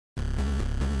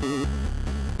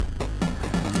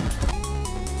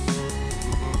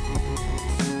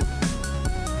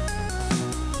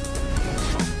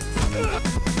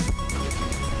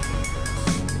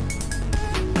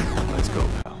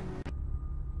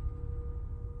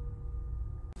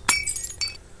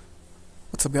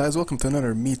What's up, guys? Welcome to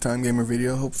another Me Time Gamer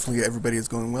video. Hopefully everybody is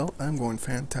going well. I'm going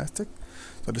fantastic.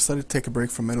 So I decided to take a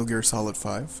break from Metal Gear Solid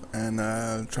 5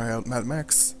 and try out Mad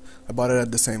Max. I bought it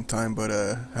at the same time, but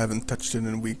haven't touched it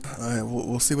in a week.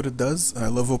 We'll see what it does. I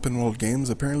love open world games.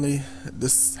 Apparently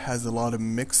this has a lot of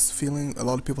mixed feeling. A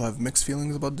lot of people have mixed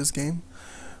feelings about this game,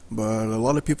 but a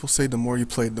lot of people say the more you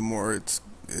play it, the more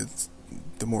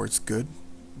it's good.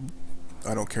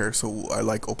 I don't care, so I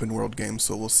like open world games,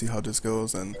 so we'll see how this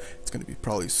goes, and it's going to be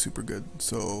probably super good.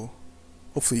 So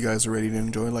hopefully you guys are ready to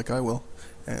enjoy like I will,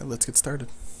 and let's get started.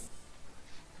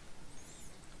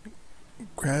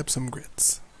 Grab some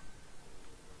grits.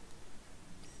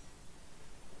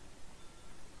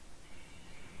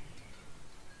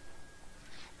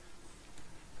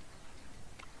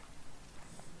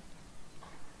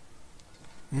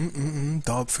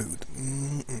 Dog food.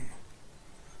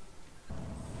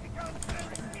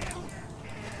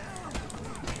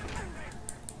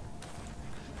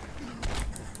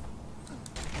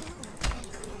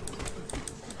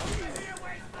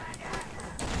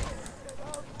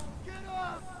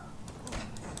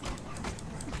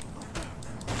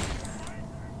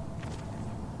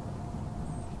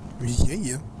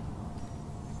 Yeah.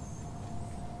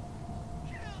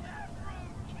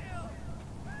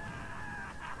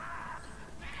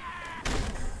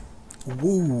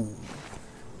 Whoa.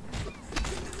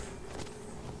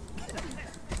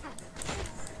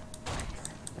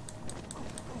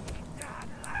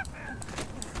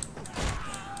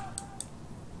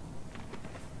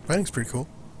 Fighting's pretty cool.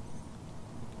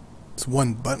 It's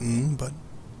one button, but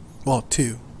well,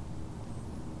 two.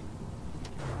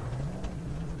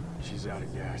 She's out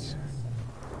of gas.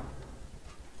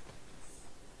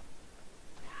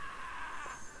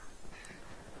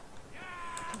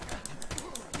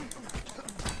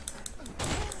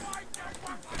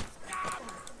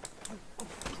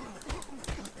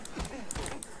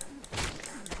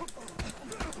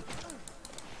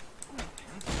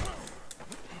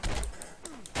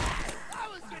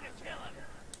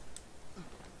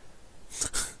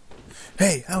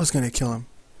 Hey, I was gonna kill him.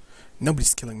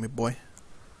 Nobody's killing me, boy.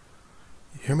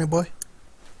 You hear me, boy?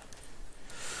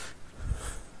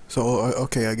 So,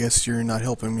 okay, I guess you're not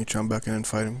helping me jump back in and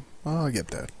fight him. Oh, I get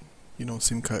that. You don't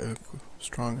seem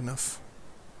strong enough.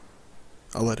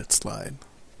 I'll let it slide.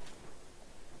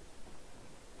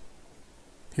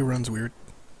 He runs weird.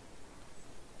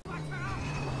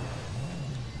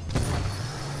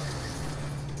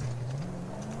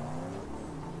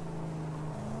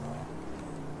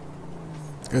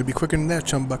 Gotta be quicker than that,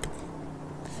 chum bucket.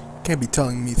 Can't be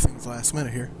telling me things last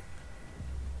minute here.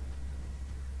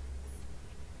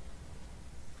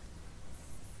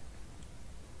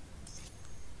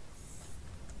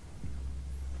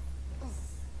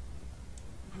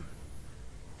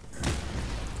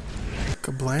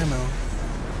 Kablamo.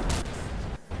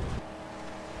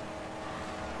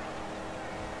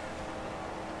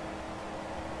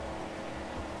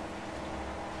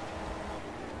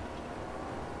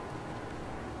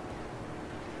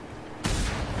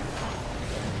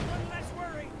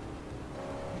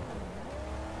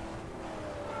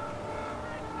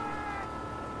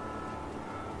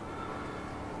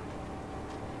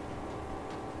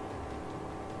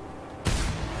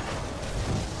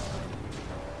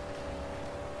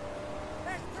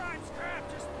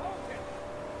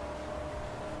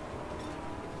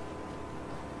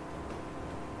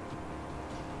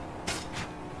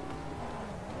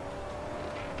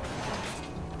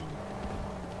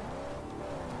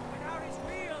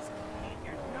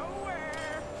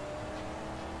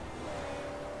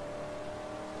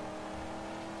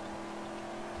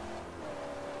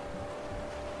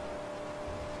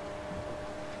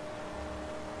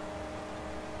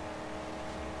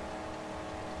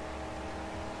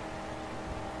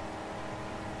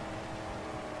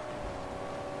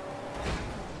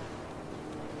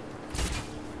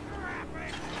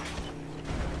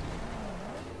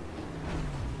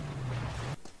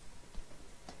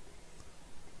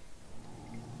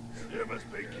 You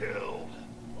must be killed.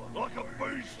 Like a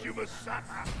beast you must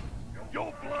suffer.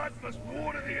 Your blood must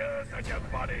water the earth and your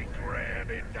body ground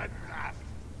into dust.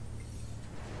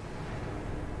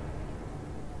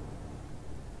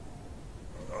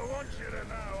 I want you to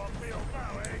know I feel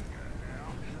no anger now.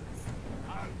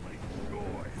 Only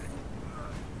joy.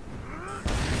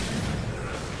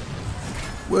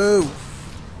 Whoa!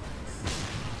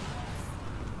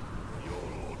 Your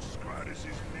Lord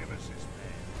Scrotus' nemesis,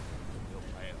 man. He'll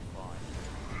pay a fine.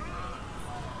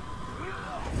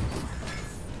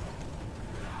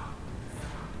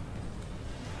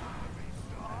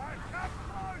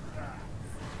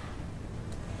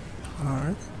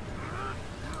 Alright.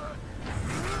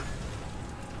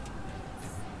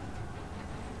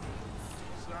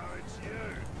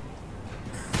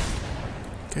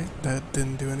 That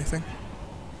didn't do anything.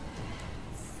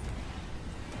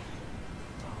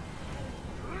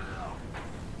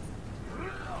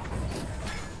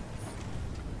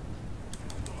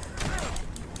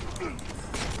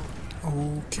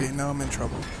 Okay, now I'm in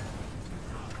trouble.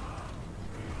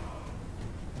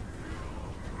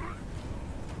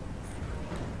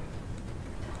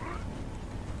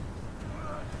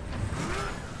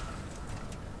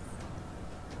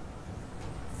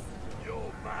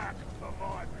 You're back for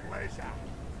my pleasure.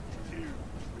 You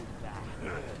with that.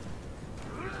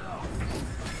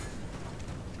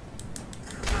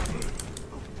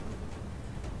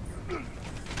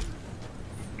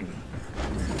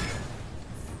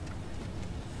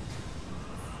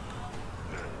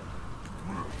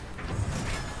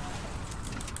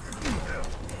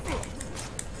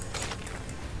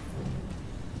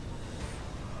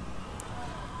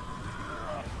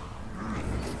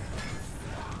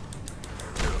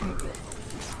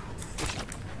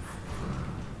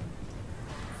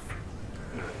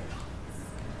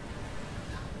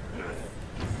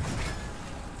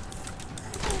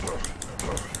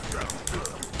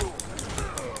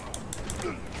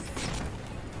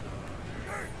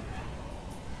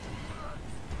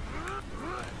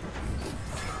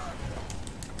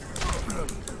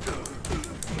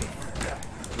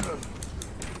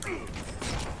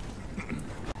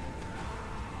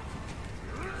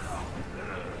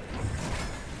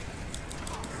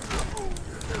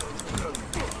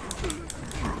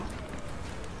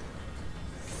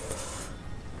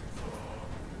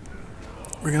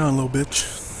 Bring it on, little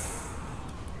bitch.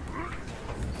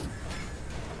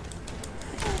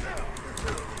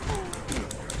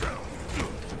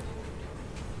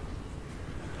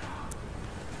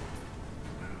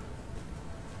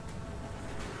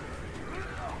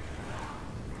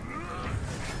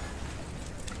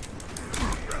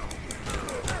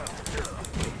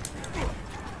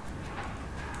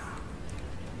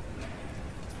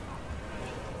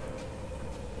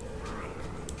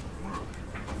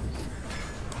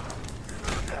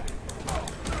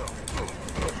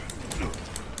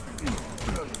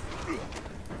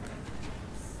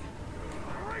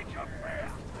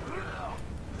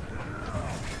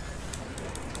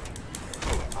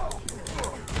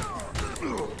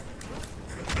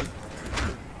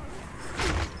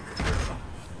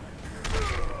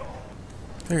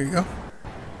 There you go.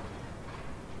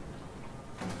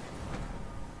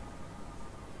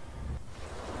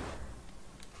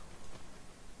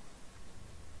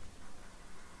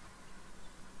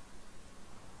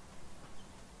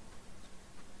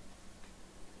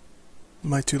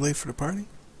 Am I too late for the party?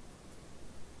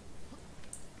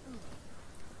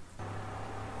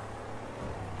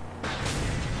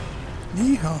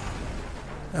 Yeehaw.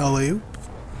 Alley-oop.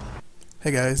 Hey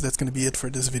guys, that's gonna be it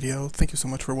for this video. Thank you so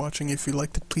much for watching. If you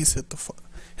liked it, please hit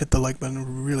the like button.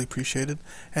 We really appreciate it.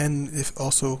 And if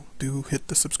also do hit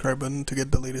the subscribe button to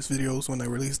get the latest videos when I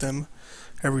release them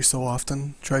every so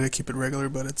often. Try to keep it regular,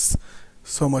 but it's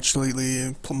so much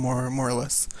lately, more or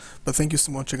less. But thank you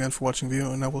so much again for watching the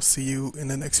video, and I will see you in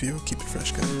the next video. Keep it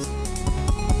fresh, guys.